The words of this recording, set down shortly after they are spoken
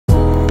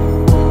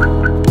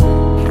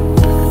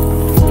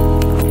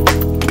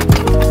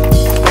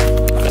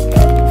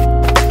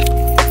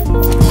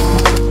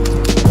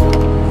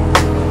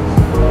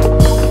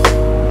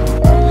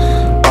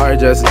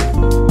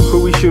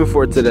shooting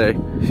for today?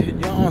 You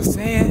know what I'm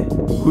saying?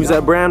 Who's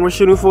that brand we're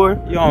shooting for?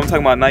 You know what I'm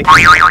talking about, Nike.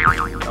 You know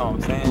what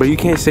I'm saying? But you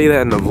can't say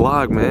that in the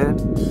vlog, man.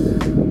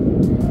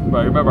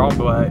 Bro, remember I'm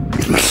black.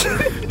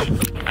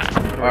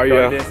 Are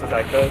you?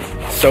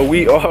 So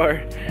we are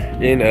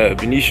in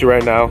Venetia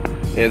right now,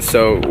 and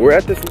so we're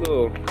at this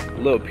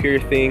little pier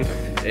thing,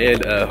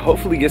 and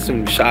hopefully get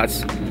some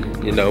shots,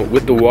 you know,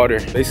 with the water.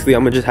 Basically,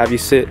 I'm gonna just have you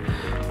sit,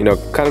 you know,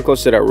 kind of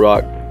close to that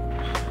rock.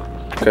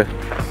 Okay.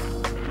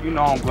 You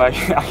know I'm black.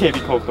 I can't be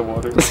close to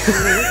water.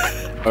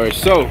 All right,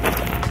 so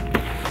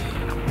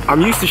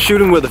I'm used to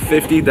shooting with a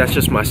 50. That's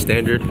just my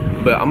standard.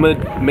 But I'm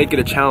gonna make it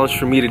a challenge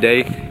for me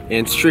today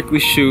and strictly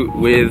shoot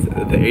with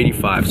the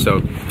 85. So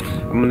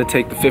I'm gonna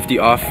take the 50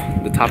 off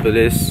the top of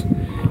this,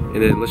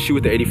 and then let's shoot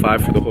with the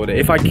 85 for the whole day.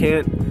 If I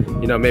can't,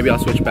 you know, maybe I'll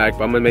switch back,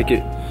 but I'm gonna make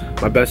it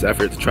my best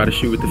effort to try to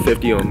shoot with the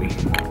 50 only.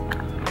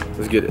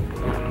 Let's get it.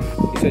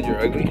 You said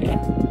you're ugly?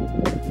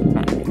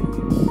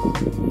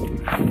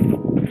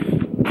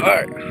 All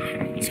right,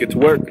 let's get to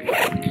work.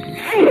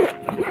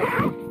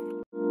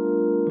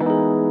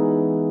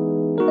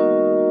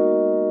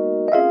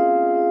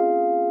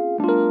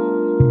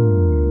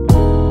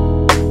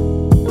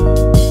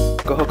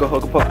 Go.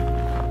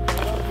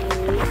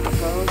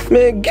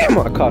 Man, get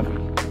my coffee.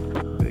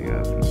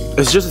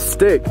 It's just a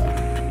stick.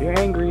 You're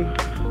angry.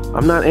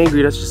 I'm not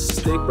angry, that's just a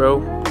stick, bro.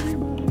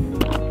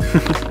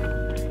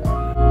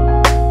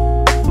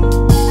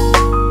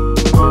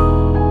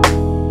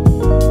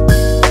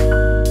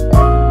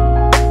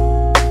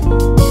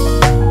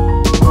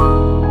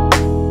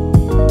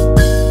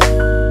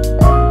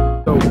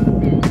 So,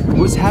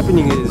 what's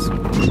happening is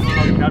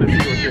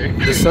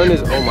the sun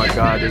is, oh my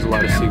god, there's a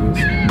lot of seagulls.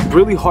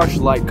 Really harsh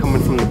light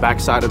coming from the back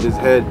side of his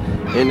head,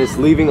 and it's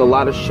leaving a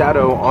lot of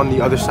shadow on the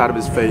other side of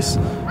his face.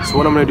 So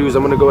what I'm gonna do is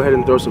I'm gonna go ahead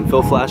and throw some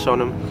fill flash on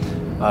him,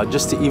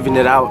 just to even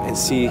it out and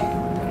see,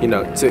 you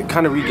know, to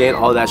kind of regain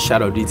all that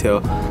shadow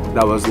detail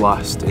that was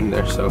lost in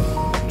there. So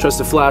trust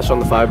the flash on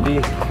the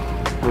 5D.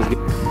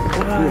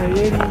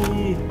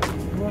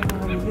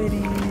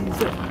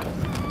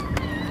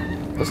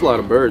 That's a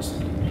lot of birds.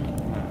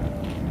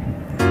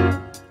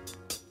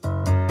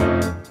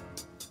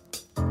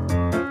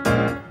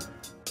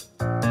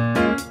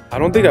 I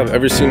don't think I've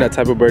ever seen that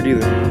type of bird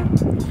either.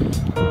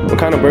 What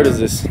kind of bird is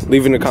this?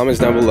 Leave in the comments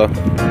down below.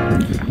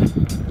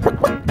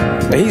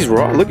 And he's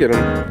raw, look at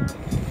him.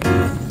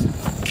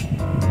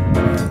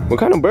 What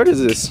kind of bird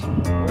is this?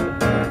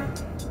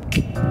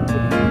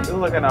 It looks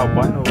like an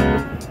albino.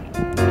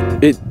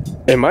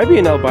 It might be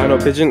an albino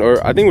pigeon, or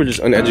I think we're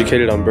just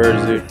uneducated on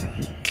birds, dude.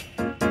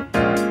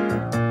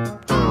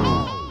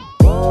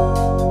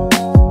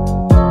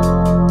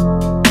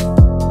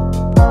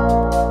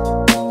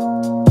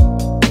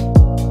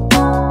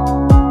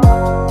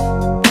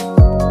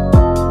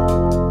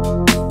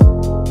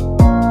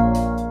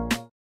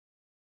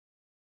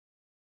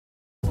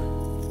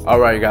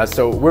 Alright guys,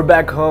 so we're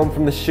back home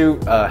from the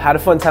shoot. Had a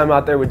fun time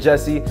out there with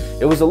Jesse.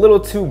 It was a little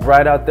too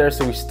bright out there,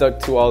 so we stuck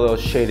to all those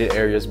shaded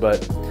areas,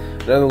 but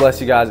nonetheless,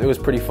 you guys, it was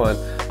pretty fun.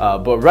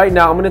 But right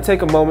now, I'm gonna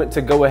take a moment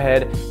to go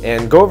ahead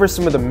and go over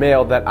some of the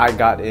mail that I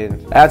got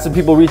in. I had some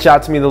people reach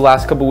out to me the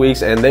last couple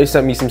weeks, and they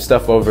sent me some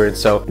stuff over, and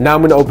so now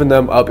I'm gonna open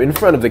them up in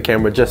front of the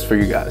camera just for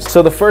you guys.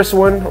 So the first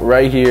one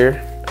right here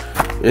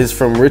is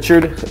from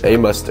Richard A.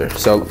 Muster.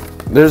 So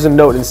there's a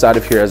note inside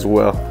of here as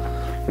well.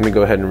 Let me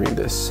go ahead and read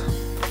this.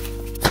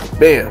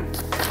 Bam.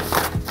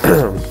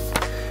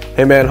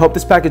 Hey man, hope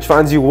this package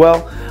finds you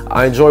well.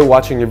 I enjoy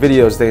watching your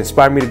videos. They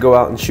inspire me to go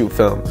out and shoot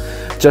film.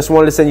 Just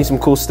wanted to send you some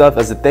cool stuff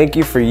as a thank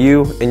you for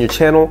you and your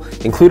channel.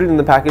 Included in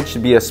the package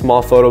should be a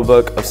small photo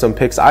book of some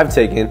pics I've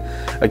taken,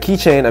 a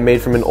keychain I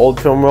made from an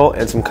old film roll,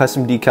 and some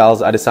custom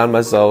decals I designed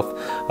myself,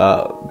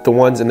 the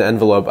ones in the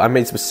envelope I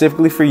made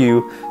specifically for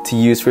you to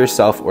use for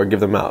yourself or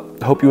give them out.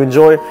 I hope you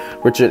enjoy.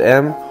 Richard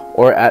M.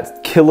 or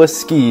at Killa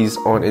Skis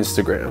on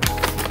Instagram.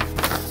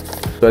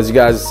 So as you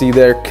guys see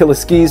there, Killa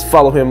Skis,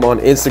 follow him on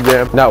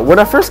Instagram. Now, when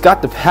I first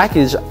got the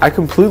package, I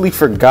completely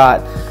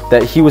forgot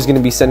that he was gonna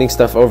be sending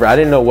stuff over. I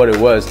didn't know what it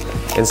was.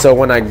 And so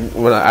when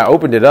I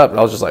opened it up,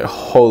 I was just like,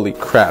 holy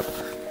crap,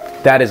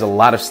 that is a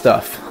lot of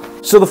stuff.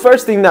 So the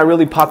first thing that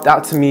really popped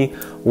out to me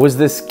was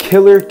this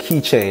killer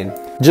keychain.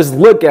 Just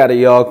look at it,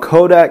 y'all.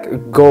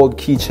 Kodak gold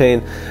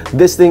keychain.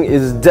 This thing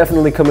is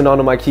definitely coming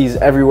onto my keys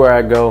everywhere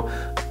I go.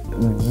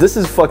 This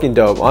is fucking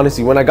dope.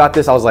 Honestly, when I got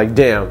this, I was like,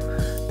 damn,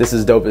 this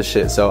is dope as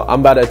shit. So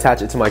I'm about to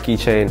attach it to my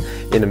keychain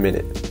in a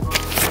minute.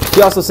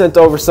 He also sent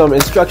over some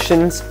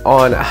instructions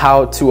on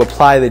how to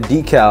apply the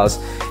decals.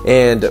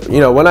 And you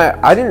know, when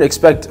I didn't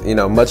expect, you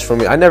know, much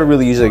from it. I never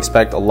really usually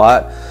expect a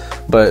lot,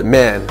 but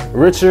man,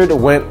 Richard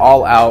went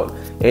all out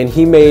and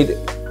he made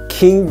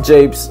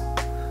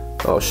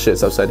KingJvpes, oh shit,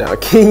 it's upside down,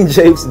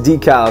 KingJvpes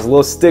decals,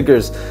 little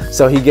stickers.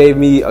 So he gave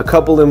me a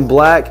couple in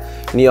black,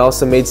 and he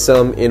also made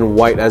some in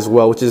white as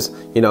well, which is,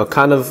 you know,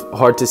 kind of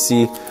hard to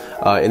see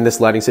in this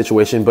lighting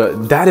situation,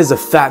 but that is a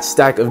fat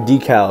stack of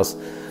decals,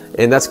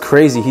 and that's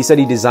crazy. He said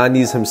he designed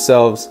these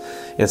himself,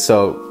 and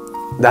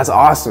so that's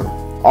awesome.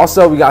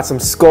 Also, we got some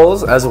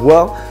skulls as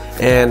well,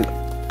 and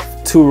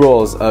 2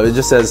 rolls. It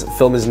just says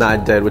film is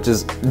not dead, which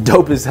is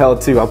dope as hell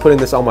too. I'm putting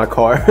this on my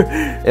car.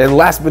 And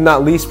last but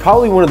not least,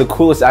 probably one of the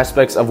coolest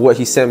aspects of what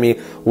he sent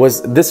me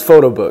was this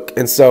photo book.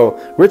 And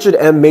so Richard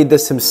M made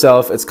this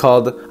himself. It's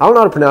called, I don't know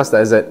how to pronounce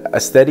that. Is it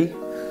Aestheti?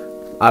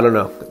 I don't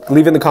know.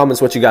 Leave in the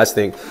comments what you guys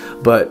think.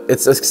 But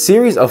it's a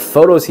series of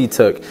photos he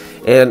took.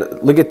 And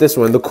look at this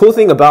one. The cool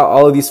thing about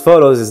all of these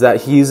photos is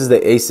that he uses the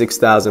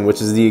A6000,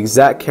 which is the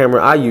exact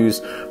camera I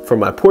use for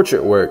my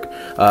portrait work.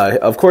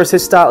 Of course,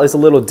 his style is a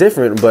little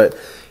different, but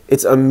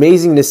it's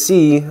amazing to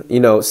see, you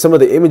know, some of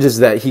the images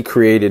that he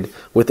created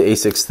with the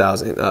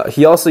A6000.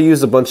 He also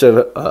used a bunch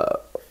of,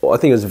 I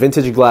think it was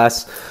vintage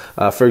glass.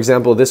 For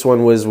example, this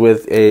one was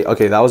with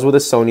that was with a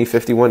Sony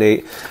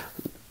 51.8.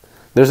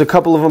 There's a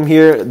couple of them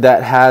here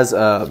that has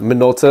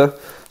Minolta.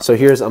 So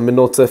here's a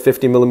Minolta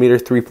 50mm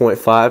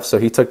 3.5. So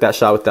he took that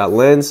shot with that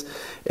lens.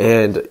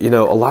 And, you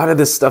know, a lot of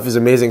this stuff is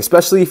amazing,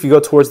 especially if you go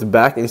towards the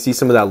back and you see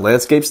some of that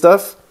landscape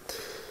stuff.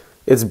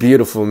 It's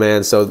beautiful,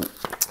 man. So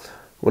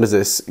what is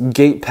this?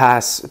 Gate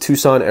Pass,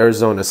 Tucson,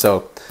 Arizona.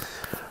 So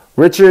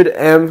Richard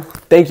M,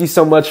 thank you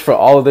so much for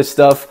all of this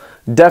stuff.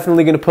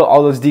 Definitely going to put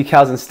all those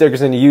decals and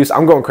stickers into use.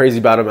 I'm going crazy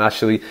about them,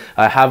 actually.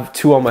 I have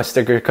 2 on my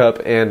sticker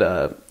cup and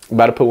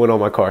about to put 1 on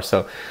my car.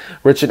 So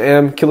Richard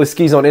M, Killer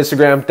Skis on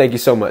Instagram, thank you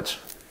so much.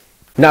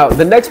 Now,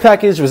 the next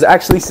package was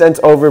actually sent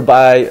over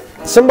by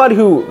somebody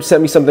who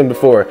sent me something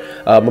before,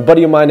 a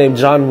buddy of mine named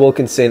John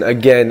Wilkinson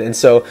again. And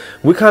so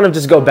we kind of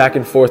just go back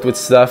and forth with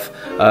stuff.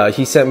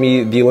 He sent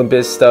me the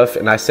Olympus stuff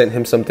and I sent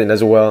him something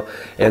as well.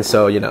 And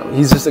so, you know,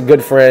 he's just a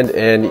good friend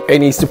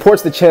and he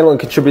supports the channel and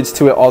contributes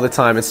to it all the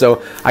time. And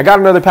so I got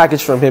another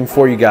package from him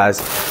for you guys.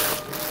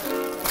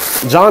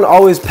 John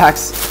always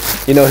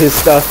packs, you know, his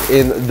stuff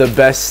in the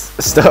best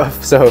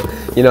stuff. So,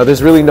 you know,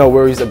 there's really no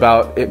worries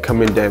about it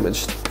coming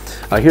damaged.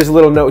 Here's a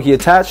little note he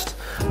attached.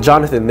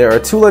 Jonathan, there are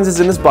 2 lenses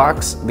in this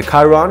box. The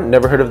Chiron,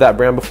 never heard of that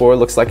brand before,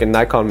 looks like a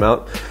Nikon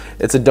mount.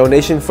 It's a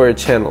donation for a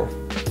channel.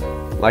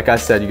 Like I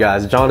said, you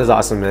guys, John is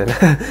awesome, man.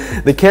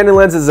 The Canon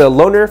lens is a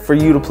loaner for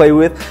you to play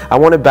with. I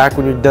want it back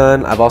when you're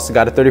done. I've also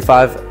got a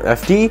 35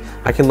 FD.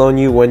 I can loan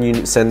you when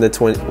you send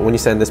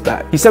this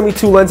back. He sent me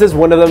 2 lenses.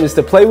 One of them is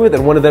to play with,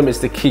 and one of them is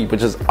to keep,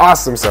 which is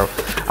awesome. So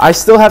I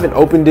still haven't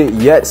opened it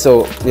yet.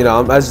 So you know,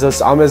 I'm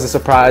as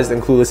surprised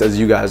and clueless as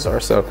you guys are.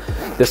 So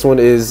this one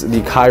is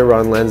the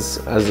Chiron lens,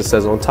 as it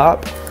says on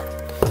top.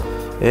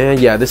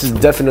 And yeah, this is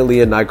definitely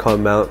a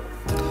Nikon mount.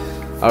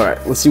 All right,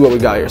 let's see what we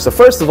got here. So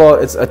first of all,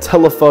 it's a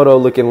telephoto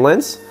looking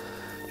lens.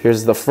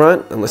 Here's the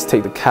front, and let's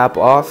take the cap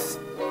off.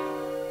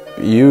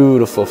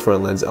 Beautiful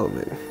front lens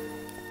element.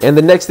 And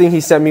the next thing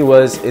he sent me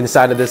was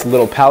inside of this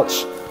little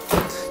pouch.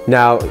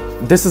 Now,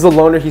 this is a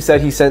loaner he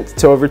said he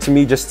sent over to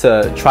me just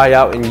to try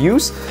out and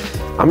use.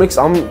 I'm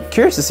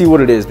curious to see what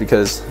it is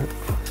because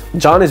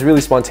John is really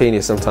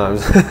spontaneous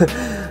sometimes.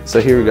 So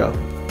here we go.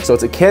 So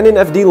it's a Canon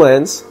FD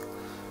lens.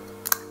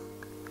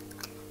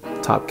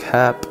 Top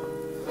cap.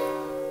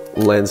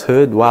 Lens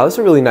hood. Wow, this is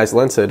a really nice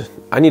lens hood.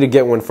 I need to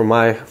get one for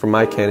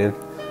my Canon.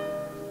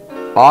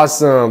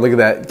 Awesome. Look at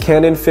that.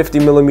 Canon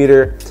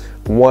 50mm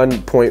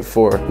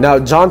 1.4. Now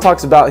John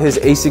talks about his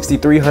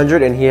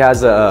A6300 and he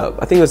has a,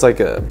 I think it was like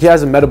he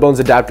has a Metabones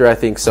adapter, I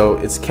think. So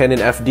it's Canon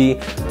FD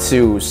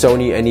to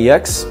Sony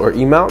NEX or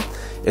E-mount.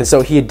 And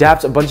so he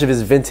adapts a bunch of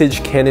his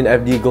vintage Canon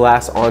FD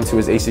glass onto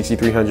his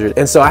A6300.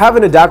 And so I have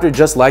an adapter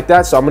just like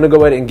that. So I'm gonna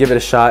go ahead and give it a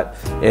shot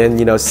and,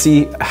 you know,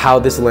 see how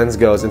this lens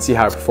goes and see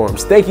how it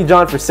performs. Thank you,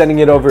 John, for sending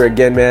it over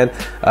again, man.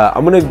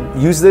 I'm gonna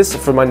use this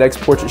for my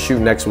next portrait shoot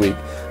next week.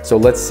 So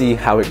let's see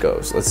how it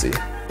goes. Let's see.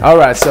 All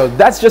right, so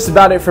that's just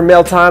about it for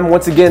mail time.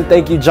 Once again,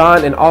 thank you,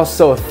 John, and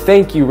also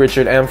thank you,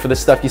 Richard M, for the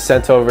stuff you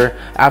sent over.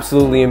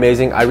 Absolutely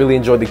amazing. I really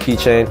enjoyed the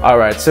keychain. All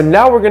right, so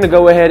now we're gonna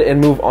go ahead and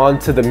move on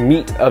to the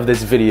meat of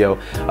this video.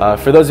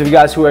 For those of you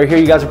guys who are here,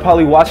 you guys are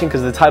probably watching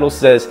because the title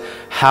says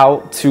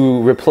how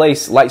to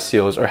replace light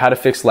seals or how to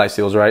fix light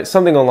seals, right?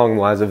 Something along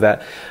the lines of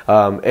that.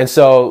 And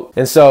so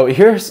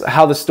here's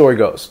how the story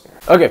goes.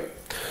 Okay,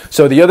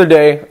 so the other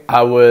day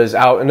I was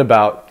out and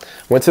about,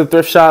 went to the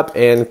thrift shop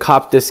and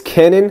copped this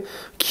Canon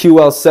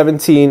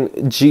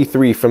QL17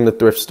 G3 from the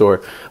thrift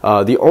store.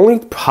 The only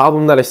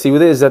problem that I see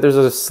with it is that there's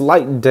a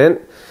slight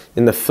dent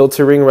in the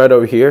filter ring right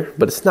over here,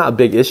 but it's not a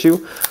big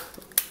issue.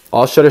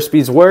 All shutter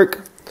speeds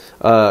work.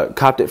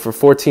 Copped it for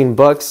 14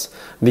 bucks.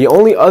 The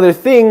only other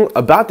thing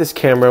about this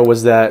camera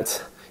was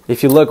that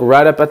if you look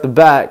right up at the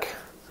back,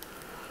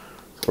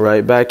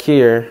 right back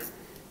here,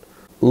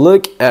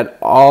 look at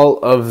all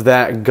of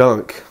that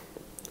gunk.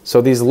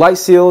 So these light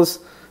seals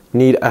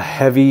need a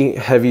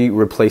heavy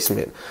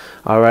replacement.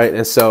 All right,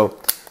 and so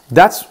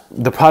that's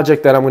the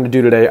project that I'm going to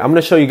do today. I'm going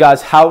to show you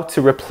guys how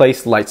to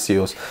replace light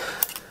seals.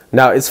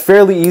 Now, it's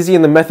fairly easy,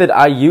 and the method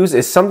I use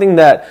is something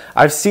that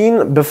I've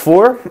seen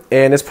before,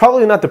 and it's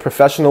probably not the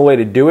professional way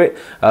to do it.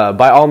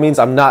 By all means,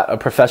 I'm not a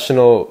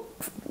professional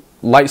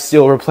light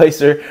seal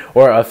replacer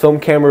or a film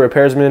camera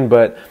repairsman,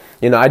 but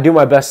you know, I do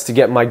my best to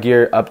get my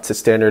gear up to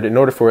standard in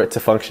order for it to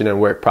function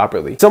and work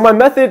properly. So my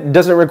method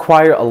doesn't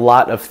require a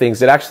lot of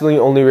things. It actually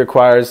only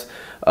requires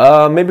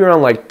Maybe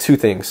around like 2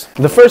 things.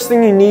 The first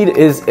thing you need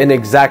is an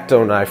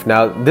Xacto knife.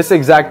 Now, this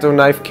Xacto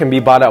knife can be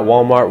bought at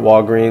Walmart,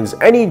 Walgreens,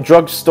 any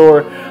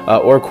drugstore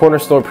or corner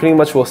store pretty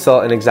much will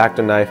sell an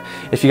Xacto knife.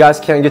 If you guys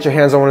can't get your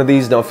hands on one of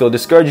these, don't feel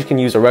discouraged. You can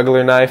use a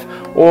regular knife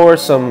or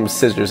some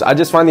scissors. I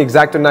just find the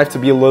Xacto knife to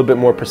be a little bit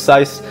more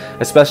precise,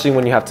 especially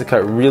when you have to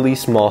cut really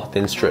small,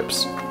 thin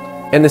strips.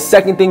 And the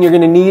second thing you're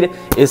gonna need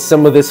is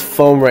some of this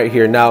foam right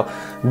here. Now,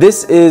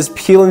 this is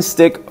peel and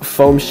stick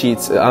foam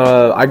sheets.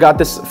 I got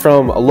this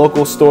from a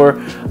local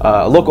store,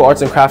 a local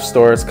arts and crafts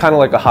store. It's kind of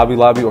like a Hobby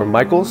Lobby or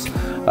Michael's.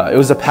 It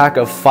was a pack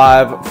of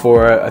 5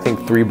 for I think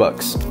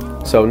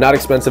 $3. So not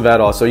expensive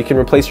at all. So you can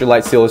replace your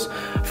light seals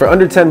for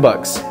under 10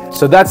 bucks.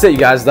 So that's it, you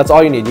guys. That's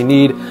all you need. You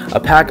need a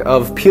pack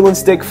of peel and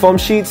stick foam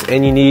sheets,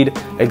 and you need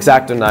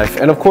Xacto knife.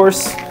 And of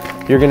course,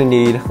 you're gonna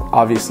need,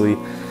 obviously,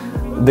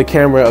 the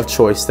camera of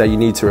choice that you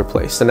need to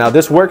replace. So now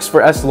this works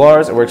for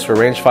SLRs, it works for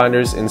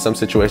rangefinders in some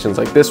situations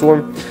like this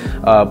one.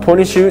 Point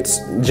and shoots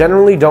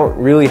generally don't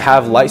really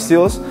have light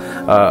seals.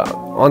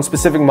 On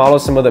specific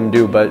models, some of them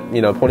do, but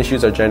you know, point and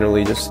shoots are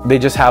generally they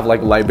just have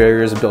like light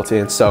barriers built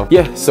in. So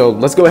yeah, so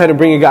let's go ahead and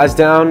bring you guys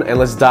down and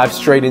let's dive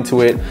straight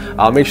into it.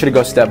 I'll make sure to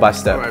go step by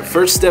step. All right,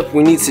 first step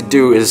we need to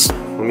do is,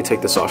 let me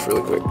take this off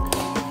really quick.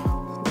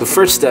 The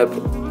first step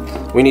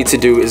we need to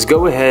do is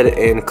go ahead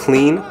and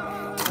clean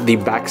the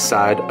back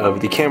side of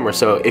the camera.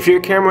 So if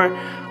your camera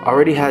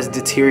already has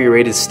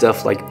deteriorated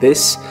stuff like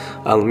this,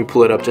 let me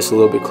pull it up just a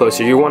little bit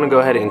closer. You want to go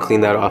ahead and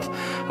clean that off.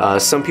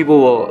 Some people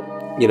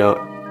will, you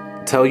know,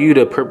 tell you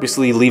to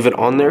purposely leave it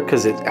on there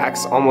because it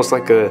acts almost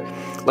like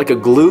a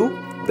glue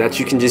that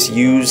you can just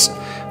use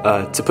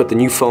to put the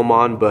new foam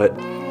on, but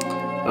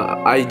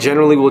I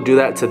generally will do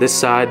that to this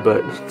side,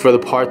 but for the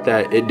part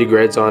that it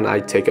degrades on, I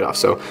take it off.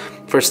 So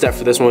first step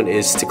for this one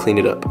is to clean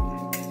it up.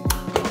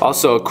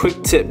 Also, a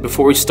quick tip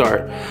before we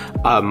start,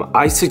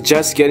 I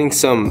suggest getting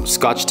some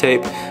Scotch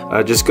tape.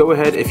 Just go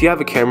ahead, if you have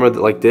a camera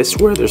like this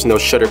where there's no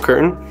shutter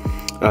curtain,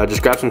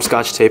 just grab some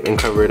Scotch tape and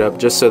cover it up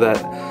just so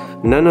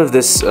that none of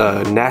this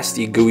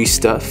nasty gooey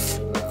stuff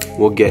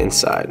will get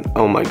inside.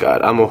 Oh my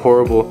god, I'm a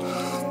horrible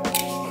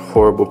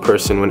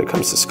person when it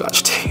comes to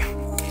Scotch tape.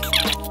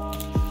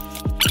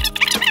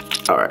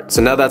 Alright,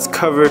 so now that's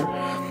covered,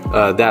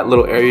 that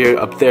little area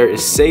up there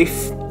is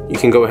safe. You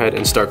can go ahead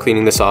and start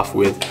cleaning this off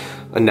with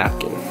a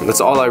napkin. That's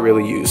all I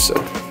really use, so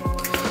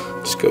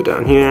just go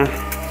down here.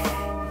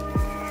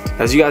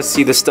 As you guys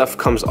see, this stuff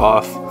comes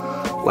off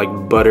like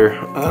butter.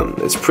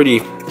 It's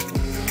pretty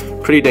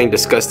dang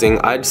disgusting.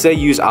 I'd say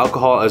use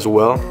alcohol as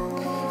well.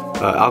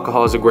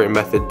 Alcohol is a great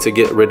method to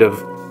get rid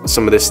of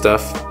some of this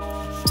stuff.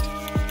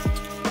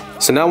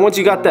 So now once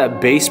you got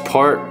that base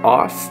part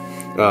off,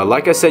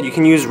 like I said, you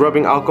can use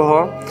rubbing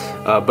alcohol,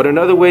 but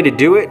another way to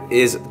do it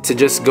is to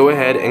just go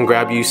ahead and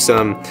grab you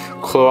some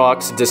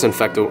Clorox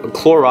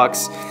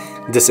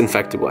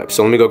disinfectant wipes.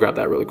 So let me go grab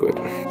that really quick.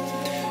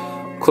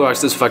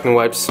 Clorox disinfectant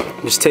wipes,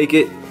 just take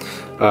it,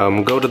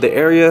 go to the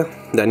area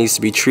that needs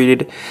to be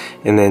treated,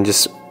 and then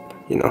just,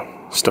 you know,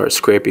 start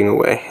scraping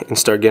away and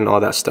start getting all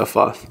that stuff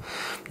off.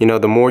 You know,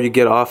 the more you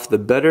get off, the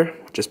better.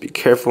 Just be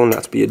careful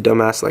not to be a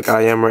dumbass like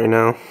I am right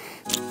now.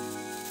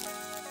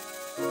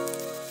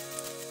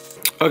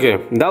 Okay,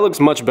 that looks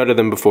much better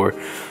than before.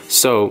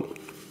 So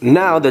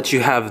now that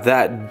you have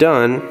that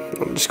done,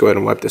 I'll just go ahead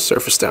and wipe this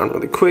surface down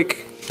really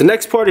quick. The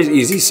next part is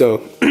easy,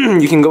 so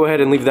you can go ahead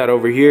and leave that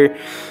over here,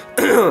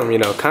 you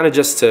know, kind of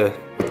just to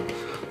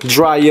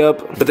dry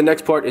up. But the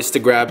next part is to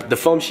grab the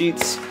foam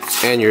sheets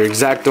and your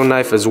Xacto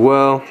knife as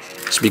well.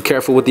 Just be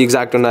careful with the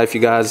Xacto knife,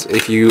 you guys.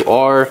 If you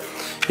are,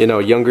 you know,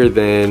 younger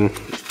than,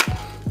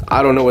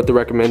 I don't know what the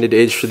recommended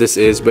age for this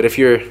is, but if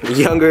you're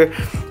younger,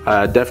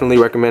 definitely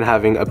recommend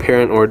having a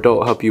parent or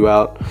adult help you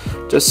out,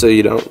 just so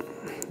you don't,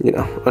 you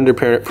know, under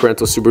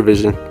parental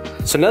supervision.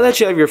 So now that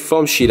you have your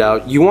foam sheet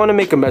out, you want to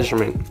make a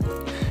measurement.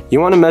 You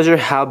want to measure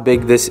how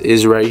big this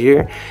is right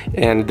here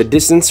and the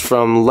distance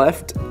from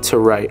left to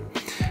right.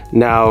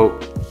 Now,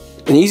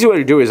 an easy way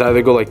to do it is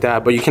either go like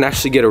that, but you can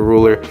actually get a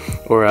ruler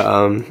or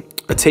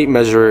a tape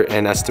measure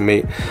and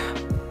estimate.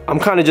 I'm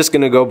kind of just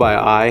gonna go by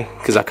eye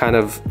because I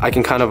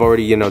can kind of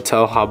already, you know,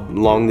 tell how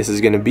long this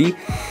is gonna be.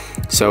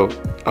 So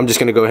I'm just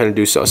gonna go ahead and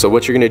do so. So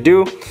what you're gonna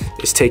do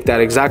is take that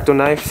Xacto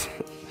knife.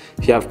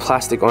 If you have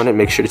plastic on it,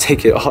 make sure to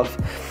take it off.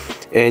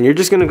 And you're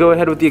just gonna go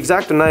ahead with the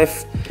Xacto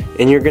knife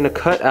and you're gonna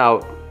cut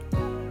out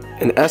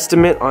an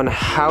estimate on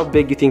how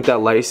big you think that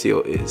light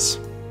seal is.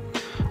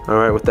 All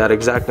right, with that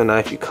Xacto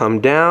knife, you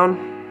come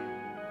down.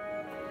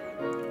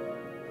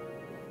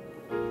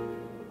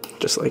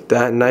 Just like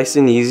that, nice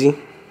and easy.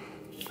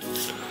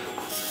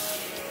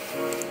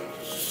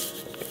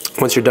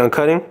 Once you're done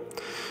cutting,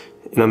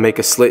 you know, make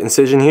a slit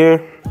incision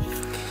here,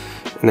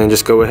 and then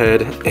just go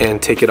ahead and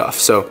take it off.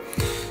 So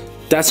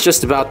that's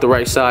just about the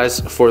right size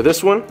for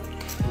this one.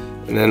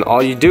 And then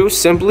all you do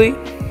simply,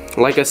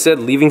 like I said,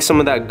 leaving some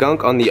of that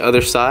gunk on the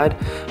other side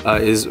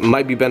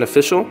might be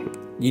beneficial.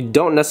 You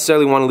don't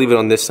necessarily want to leave it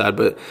on this side,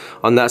 but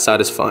on that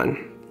side is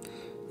fine.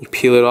 You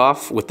peel it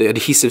off with the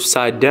adhesive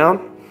side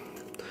down,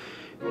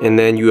 and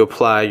then you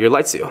apply your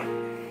light seal.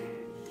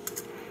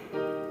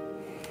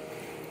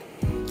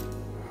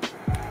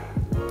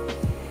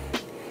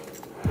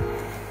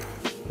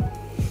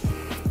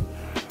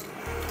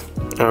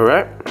 All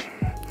right,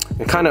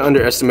 I kind of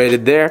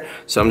underestimated there,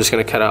 so I'm just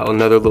gonna cut out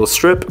another little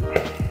strip.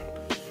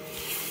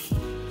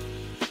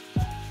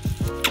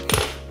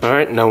 All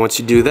right, now once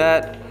you do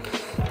that,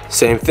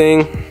 same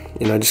thing,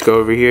 you know, just go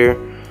over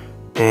here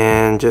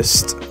and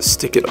just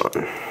stick it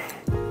on.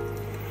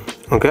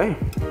 Okay,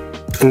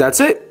 and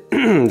that's it.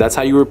 That's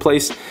how you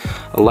replace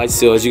a light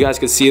seal. As you guys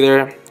can see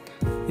there,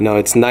 you know,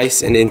 it's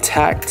nice and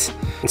intact.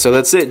 And so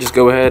that's it. Just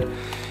go ahead,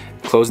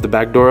 close the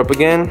back door up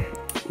again,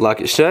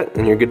 lock it shut,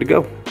 and you're good to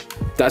go.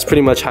 That's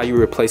pretty much how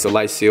you replace a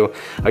light seal.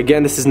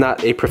 Again, this is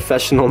not a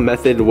professional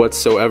method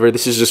whatsoever.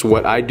 This is just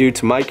what I do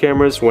to my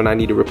cameras when I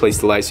need to replace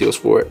the light seals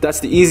for it.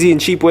 That's the easy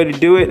and cheap way to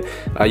do it.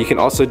 You can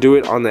also do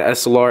it on the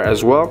SLR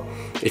as well.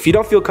 If you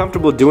don't feel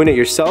comfortable doing it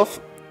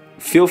yourself,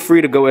 feel free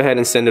to go ahead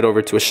and send it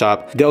over to a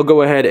shop. They'll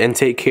go ahead and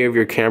take care of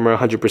your camera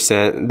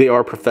 100%. They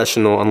are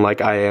professional,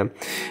 unlike I am.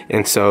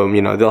 And so,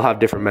 you know, they'll have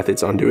different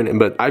methods on doing it.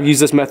 But I've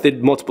used this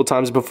method multiple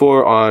times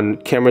before on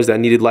cameras that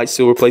needed light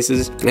seal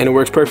replaces, and it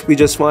works perfectly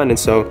just fine. And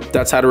so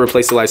that's how to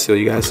replace the light seal,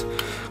 you guys.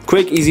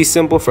 Quick, easy,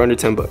 simple for under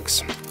 10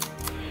 bucks.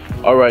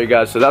 Alright, you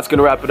guys, so that's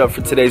gonna wrap it up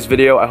for today's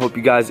video. I hope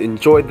you guys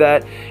enjoyed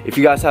that. If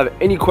you guys have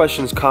any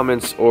questions,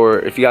 comments, or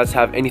if you guys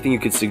have anything you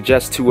could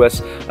suggest to us,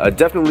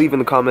 definitely leave in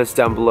the comments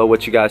down below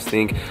what you guys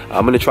think.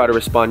 I'm gonna try to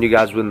respond to you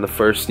guys within the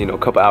first, you know,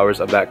 couple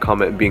hours of that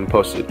comment being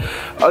posted.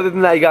 Other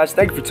than that, you guys,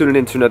 thank you for tuning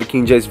in to another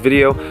KingJvpes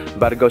video. I'm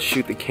about to go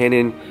shoot the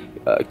Canon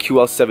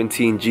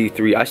QL17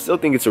 G3. I still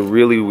think it's a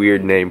really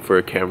weird name for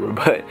a camera,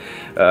 but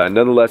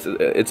nonetheless,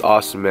 it's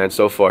awesome, man,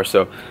 so far.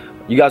 So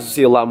you guys will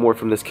see a lot more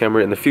from this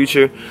camera in the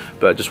future,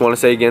 but just want to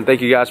say again,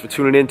 thank you guys for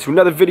tuning in to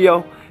another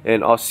video,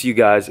 and I'll see you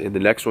guys in the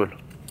next one.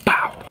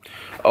 Pow!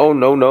 Oh,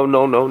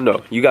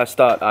 no. You guys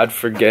thought I'd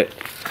forget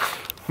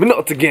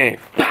Minolta game.